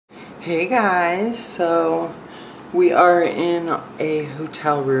Hey guys, so we are in a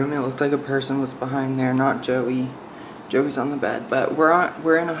hotel room. It looked like a person was behind there, not Joey. Joey's on the bed, but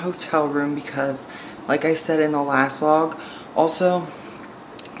we're in a hotel room because, like I said in the last vlog, also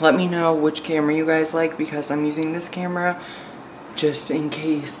let me know which camera you guys like because I'm using this camera just in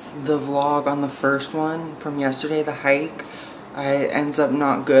case the vlog on the first one from yesterday, the hike, ends up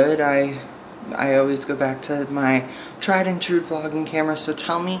not good. I always go back to my tried and true vlogging camera, so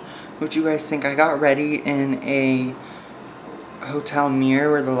tell me what you guys think. I got ready in a hotel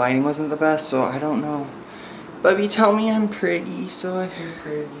mirror where the lighting wasn't the best, so I don't know. But you tell me I'm pretty, so I feel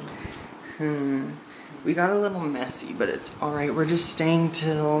pretty. We got a little messy, but it's alright. We're just staying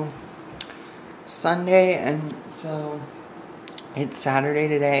till Sunday, and so it's Saturday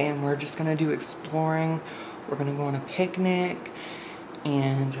today, and we're just gonna do exploring. We're gonna go on a picnic,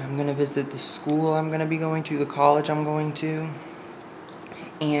 and I'm gonna visit the school I'm gonna be going to, the college I'm going to.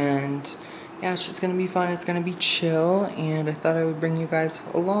 And yeah, it's just gonna be fun. It's gonna be chill, and I thought I would bring you guys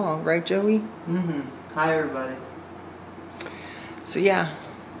along, right, Joey? Hi, everybody. So yeah,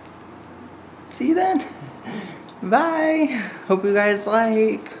 see you then. Bye. Hope you guys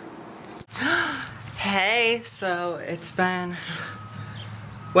like. Hey, so it's been.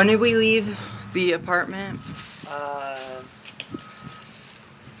 When did we leave the apartment?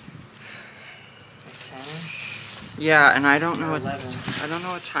 10-ish? Yeah, and I don't know what 11. I don't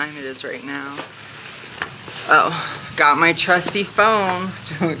know what time it is right now. Oh, got my trusty phone.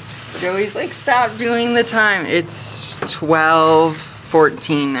 Joey's like, stop doing the time. It's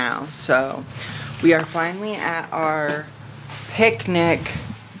 12:14 now, so we are finally at our picnic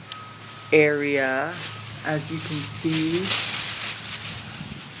area. As you can see,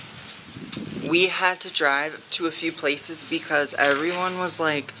 we had to drive to a few places because everyone was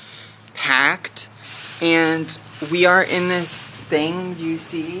like packed, and we are in this thing, do you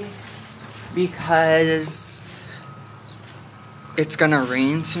see? Because it's gonna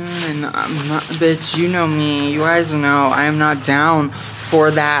rain soon, and I'm not, bitch, you know me, you guys know I am not down for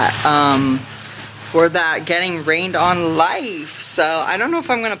that getting rained on life. So I don't know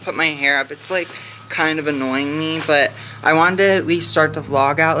if I'm gonna put my hair up. It's like kind of annoying me, but I wanted to at least start the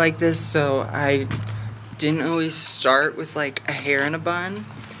vlog out like this, so I didn't always start with like a hair in a bun.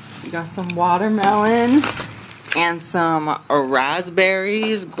 We got some watermelon and some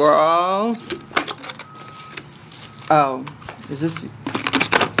raspberries, girl. Oh, is this?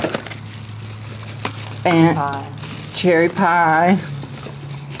 And cherry pie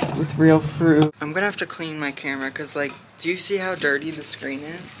with real fruit. I'm gonna have to clean my camera because, like, do you see how dirty the screen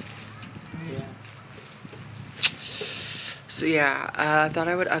is? Yeah. So yeah, I thought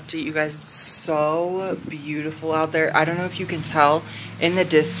I would update you guys. It's so beautiful out there. I don't know if you can tell. In the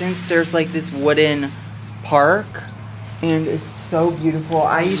distance, there's like this wooden park, and it's so beautiful.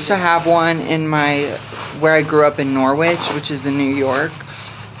 I used to have one in where I grew up in Norwich, which is in New York.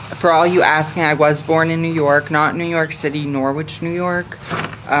 For all you asking, I was born in New York, not New York City, Norwich, New York.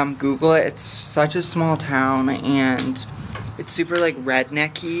 Google it. It's such a small town, and it's super like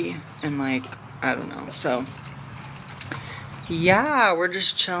rednecky, and like, I don't know. So yeah, we're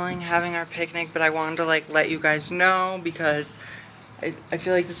just chilling, having our picnic, but I wanted to like let you guys know because I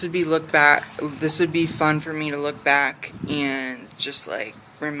feel like this would be fun for me to look back and just like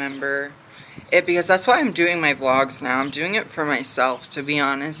remember it, because that's why I'm doing my vlogs now. I'm doing it for myself, to be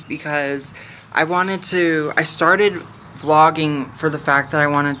honest, because I started vlogging for the fact that I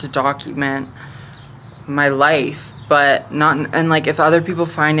wanted to document my life, but not, and like if other people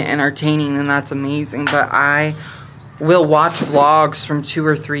find it entertaining, then that's amazing, but I will watch vlogs from 2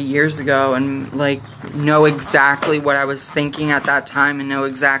 or 3 years ago and like know exactly what I was thinking at that time and know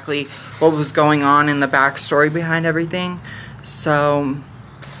exactly what was going on in the backstory behind everything. So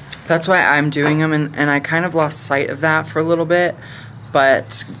that's why I'm doing them, and I kind of lost sight of that for a little bit,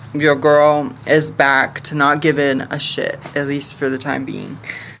 but your girl is back to not giving a shit, at least for the time being.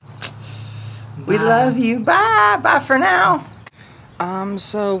 Bye. We love you. Bye. Bye for now.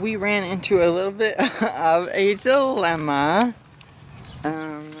 So we ran into a little bit of a dilemma.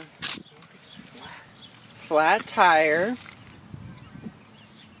 Flat tire.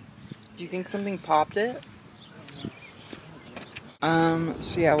 Do you think something popped it?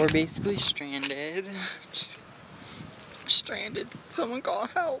 So yeah, we're basically stranded. Just stranded. Someone call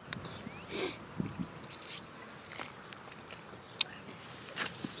help.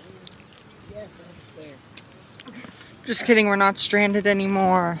 Yes, I'm scared. Just kidding, we're not stranded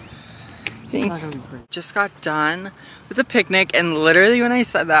anymore. Just got done with the picnic, and literally when I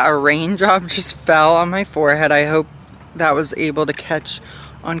said that, a raindrop just fell on my forehead. I hope that was able to catch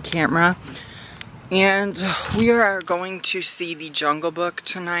on camera. And we are going to see The Jungle Book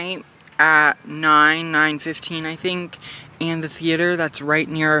tonight at 9:15 I think. And the theater that's right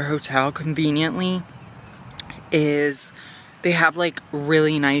near our hotel, conveniently, is, they have like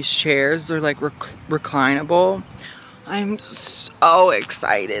really nice chairs. They're like reclinable. I'm so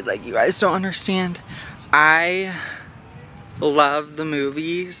excited, like you guys don't understand. I love the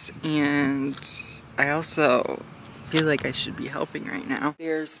movies, and I also feel like I should be helping right now.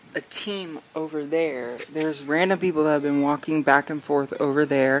 There's a team over there. There's random people that have been walking back and forth over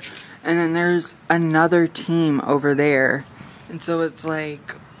there, and then there's another team over there. And so it's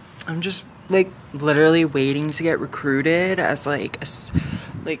like, I'm just like literally waiting to get recruited as like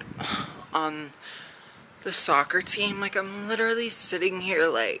on the soccer team. Like, I'm literally sitting here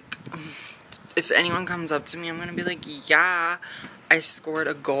like, if anyone comes up to me, I'm gonna be like, yeah, I scored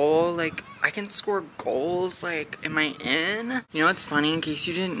a goal. Like, I can score goals. Like, am I in? You know what's funny, in case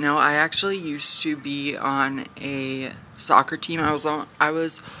you didn't know, I actually used to be on a soccer team. I was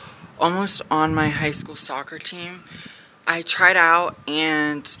almost on my high school soccer team. I tried out,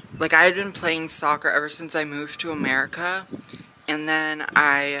 and like, I had been playing soccer ever since I moved to America, and then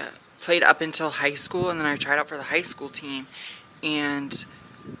I played up until high school, and then I tried out for the high school team, and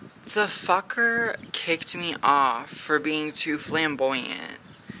the fucker kicked me off for being too flamboyant,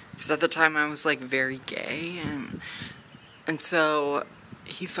 because at the time I was like very gay, and so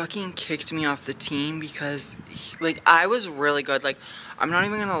he fucking kicked me off the team because like, I was really good. Like, I'm not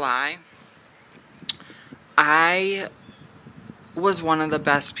even gonna lie, I was one of the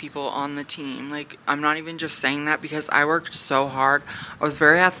best people on the team. Like, I'm not even just saying that, because I worked so hard. I was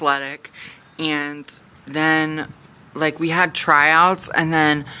very athletic, and then like, we had tryouts, and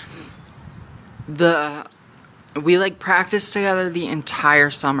then we like practiced together the entire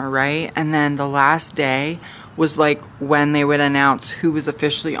summer, right? And then the last day was like when they would announce who was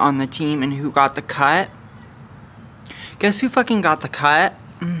officially on the team and who got the cut. Guess who fucking got the cut?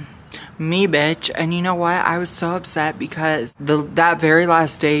 Me, bitch. And you know what? I was so upset because that very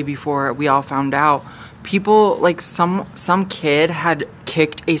last day before we all found out, people, like, some kid had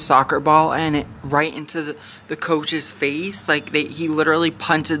kicked a soccer ball and it right into the coach's face. Like, he literally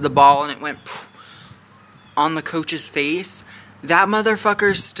punted the ball and it went on the coach's face. That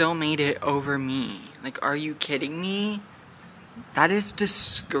motherfucker still made it over me. Like, are you kidding me? That is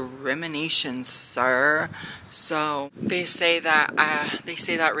discrimination, sir. So they say that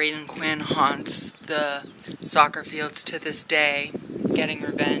Raiden Quinn haunts the soccer fields to this day, getting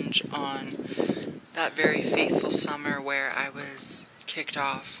revenge on that very faithful summer where I was kicked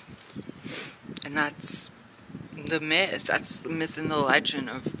off. And that's the myth. That's the myth and the legend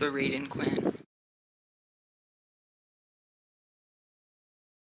of the Raiden Quinn.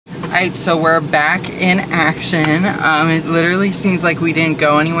 Alright, so we're back in action. It literally seems like we didn't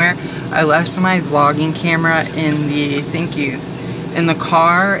go anywhere. I left my vlogging camera in the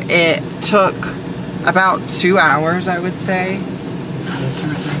car. It took about 2 hours, I would say.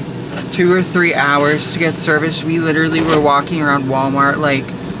 2 or 3 hours to get serviced. We literally were walking around Walmart, like,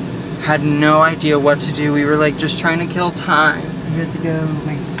 had no idea what to do. We were like just trying to kill time. You have to go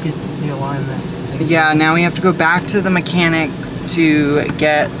like get the alignment. Yeah, now we have to go back to the mechanic to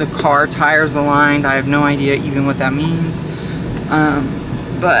get the car tires aligned. I have no idea even what that means.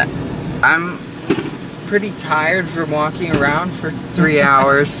 But I'm pretty tired for walking around for 3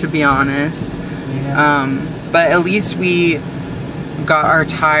 hours, to be honest. Yeah. But at least we got our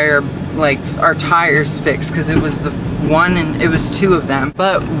tires fixed, because it was it was 2 of them.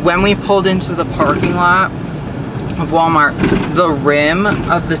 But when we pulled into the parking lot of Walmart, the rim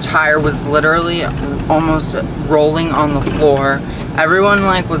of the tire was literally almost rolling on the floor. Everyone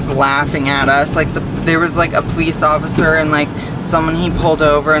like was laughing at us. Like, there was like a police officer and like someone he pulled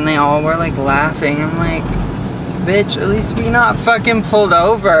over, and they all were like laughing. I'm like, bitch, at least we not fucking pulled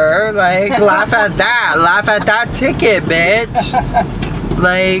over. Like, laugh at that. Laugh at that ticket, bitch.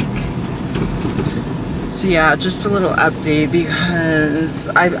 Like, so yeah, just a little update, because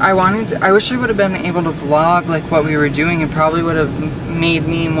I wish I would have been able to vlog like what we were doing. It probably would have made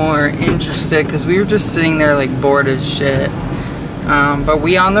me more interested, because we were just sitting there like bored as shit. But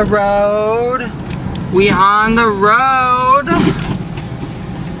we on the road. We on the road.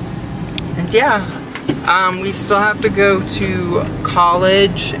 And yeah, we still have to go to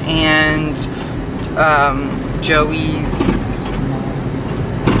college and Joey's.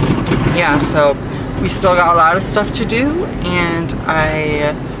 Yeah, so we still got a lot of stuff to do, and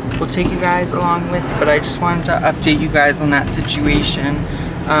I will take you guys along with, but I just wanted to update you guys on that situation,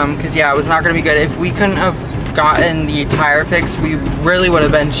 because yeah, it was not going to be good. If we couldn't have gotten the tire fixed, we really would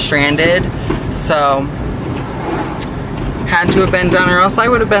have been stranded. So had to have been done, or else I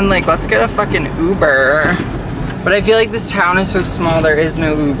would have been like, let's get a fucking Uber. But I feel like this town is so small, there is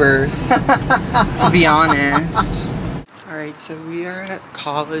no Ubers, to be honest. Alright, so we are at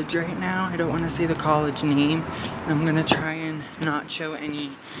college right now. I don't want to say the college name. I'm gonna try and not show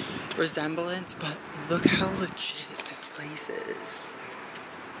any resemblance, but look how legit this place is.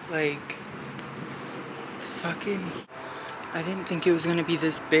 Like, it's fucking... I didn't think it was gonna be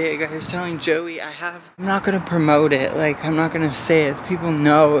this big. I was telling Joey I'm not gonna promote it. Like, I'm not gonna say it. If people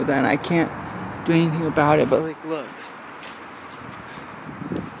know, then I can't do anything about it. But like, look.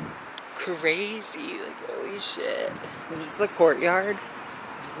 Crazy. Like, holy shit. Is this the courtyard?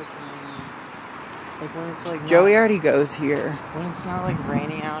 It's like when it's like Joey already goes here. When it's not like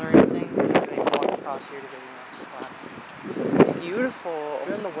raining out or anything, they walk across here to go to the next spots. This is beautiful.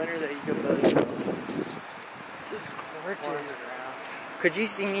 During the winter that you go boating. This is gorgeous. Could you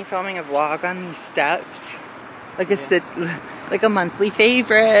see me filming a vlog on these steps? Like like a monthly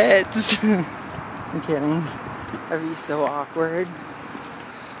favorites. I'm kidding. That'd be so awkward.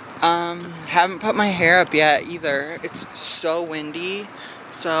 Haven't put my hair up yet either. It's so windy.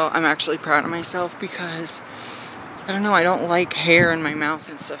 So I'm actually proud of myself because I don't know, I don't like hair in my mouth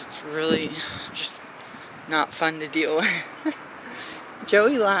and stuff. It's really just not fun to deal with.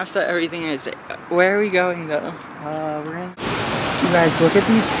 Joey laughs at everything I say. Where are we going though? We're in. You guys, look at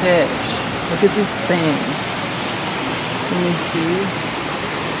these fish. Look at this thing. Can you see?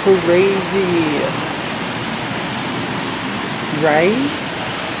 Crazy. Right?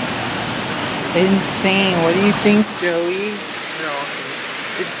 Insane. What do you think, Joey? They're awesome.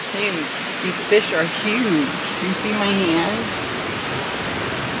 It's insane. These fish are huge. Do you see my hand?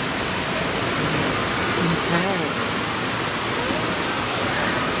 Intense.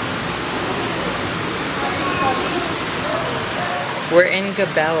 We're in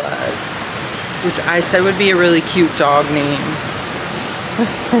Cabela's, which I said would be a really cute dog name.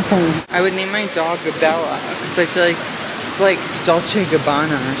 I would name my dog Gabella because I feel like it's like Dolce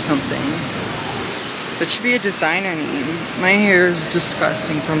Gabbana or something. That should be a designer name. My hair is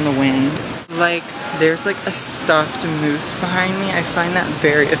disgusting from the wind. Like, there's like a stuffed moose behind me. I find that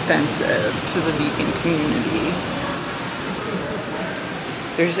very offensive to the vegan community.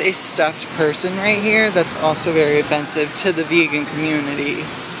 There's a stuffed person right here that's also very offensive to the vegan community.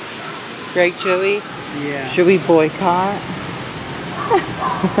 Right, Joey? Yeah. Should we boycott?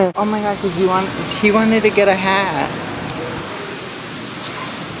 Oh my god, because he wanted to get a hat.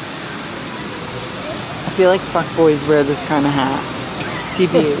 I feel like fuckboys wear this kind of hat.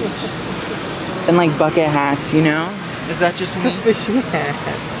 TBH. And like bucket hats, you know? Is that just It's me? a fishing hat.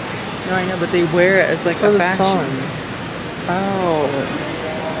 No, I know, but they wear it as like It's for a the fashion. sun. Oh.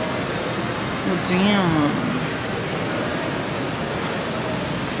 Oh, damn.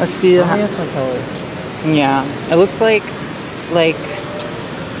 Let's see the I think hat. that's my color. Yeah. It looks like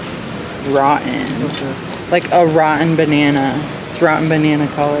rotten. What's this? Like a rotten banana. It's rotten banana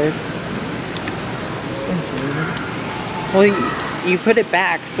colored. Thanks, man. Well, you put it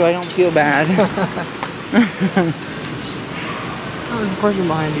back so I don't feel bad. Oh, there's a person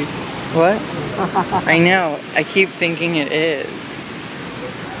behind you. What? I know. I keep thinking it is.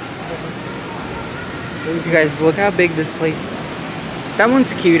 You guys, look how big this place is. That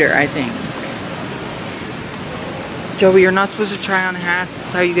one's cuter, I think. Joey, you're not supposed to try on hats.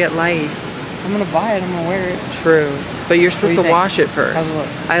 That's how you get lice. I'm gonna buy it. I'm gonna wear it. True. But you're supposed to think? wash it first. How's it look?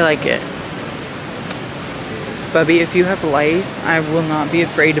 I like it. Bubby, if you have lice, I will not be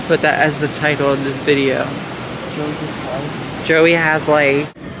afraid to put that as the title of this video. Joey gets lice. Joey has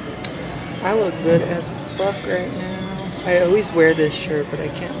lice. I look good as fuck right now. I always wear this shirt, but I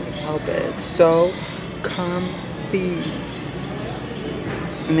can't help it. It's so comfy.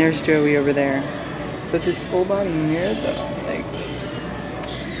 And there's Joey over there. But this full body mirror though, like,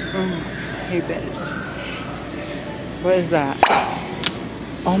 hey bitch. What is that?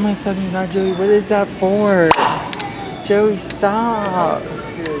 Oh my fucking god, Joey, what is that for? Joey, stop.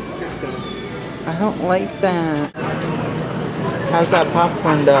 I don't like that. How's that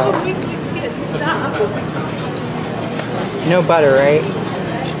popcorn though? No butter, right?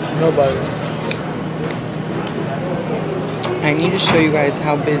 No butter. I need to show you guys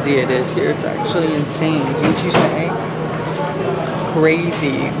how busy it is here. It's actually insane, wouldn't you say?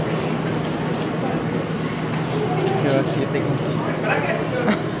 Crazy. Here, let's see if they can see.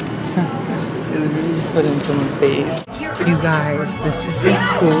 Literally just put it in someone's face. You guys, this is the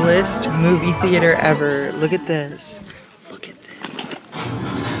coolest movie theater ever. Look at this. Look at this.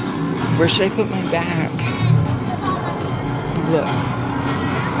 Where should I put my back? Look.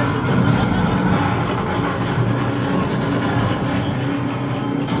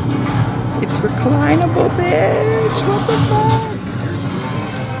 It's reclinable, bitch. What the fuck?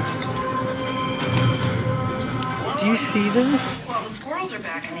 see this? Well, the squirrels are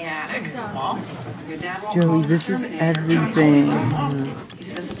back in the attic. Your dad won't Joey, call this is exterminator. everything. He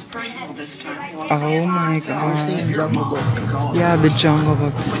says it's personal this time. He wants Oh my Seeing god. Jungle Book. Yeah, the Jungle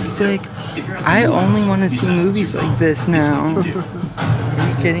Book. This is like, I only want to see movies like this now. Are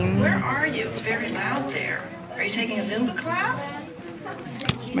you kidding me? Where are you? It's very loud there. Are you taking a Zumba class?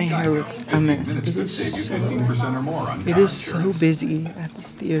 My hair looks a mess. It is so busy at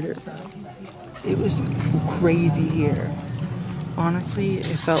this theater. It was crazy here. Honestly, it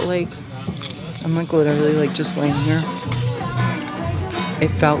felt like I'm like literally like just laying here. It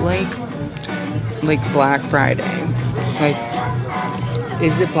felt like Black Friday. Like,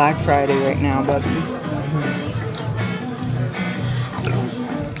 is it Black Friday right now, buddies?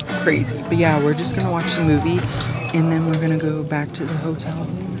 Crazy. But yeah, we're just gonna watch the movie and then we're gonna go back to the hotel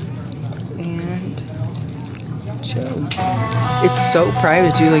room and chill. It's so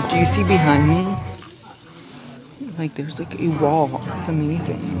private, dude. Like, do you see behind me? Like, there's like a wall. It's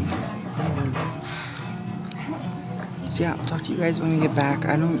amazing. So yeah, I'll talk to you guys when we get back.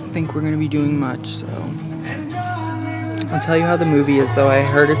 I don't think we're gonna be doing much, so I'll tell you how the movie is though. I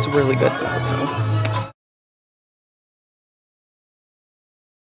heard it's really good though, so